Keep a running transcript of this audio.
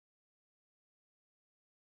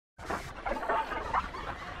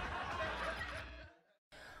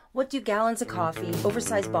What do gallons of coffee,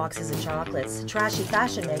 oversized boxes of chocolates, trashy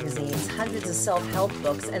fashion magazines, hundreds of self-help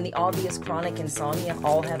books, and the obvious chronic insomnia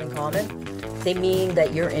all have in common? They mean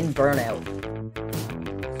that you're in burnout.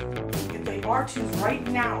 If they are to right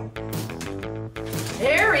now.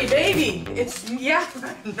 Harry, baby! Yeah,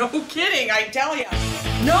 no kidding, I tell ya.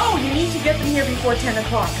 No, you need to get them here before 10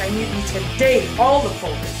 o'clock. I need them today, all the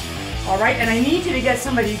folders. All right, and I need you to get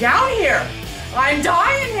somebody down here. I'm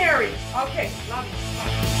dying, Harry. Okay, love you.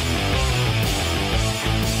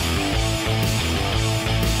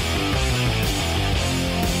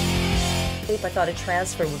 I thought a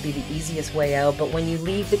transfer would be the easiest way out, but when you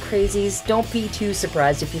leave the crazies, don't be too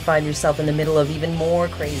surprised if you find yourself in the middle of even more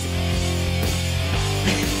crazy.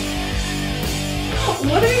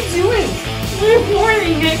 What are you doing? Good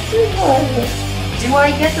morning, Nick. Do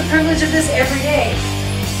I get the privilege of this every day?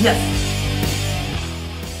 Yes.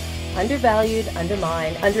 Undervalued,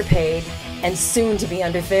 undermined, underpaid, and soon to be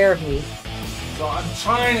under therapy. So I'm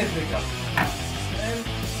trying to pick up.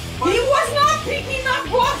 He was not picking up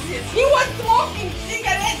boxes. He was smoking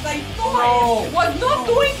cigarettes. I saw him. He was not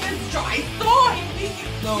doing his job. I saw him picking.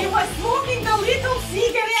 No. He was smoking the little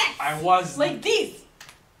cigarettes. I was like this.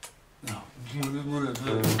 No.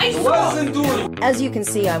 I wasn't doing it. As you can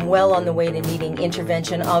see, I'm well on the way to needing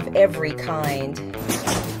intervention of every kind.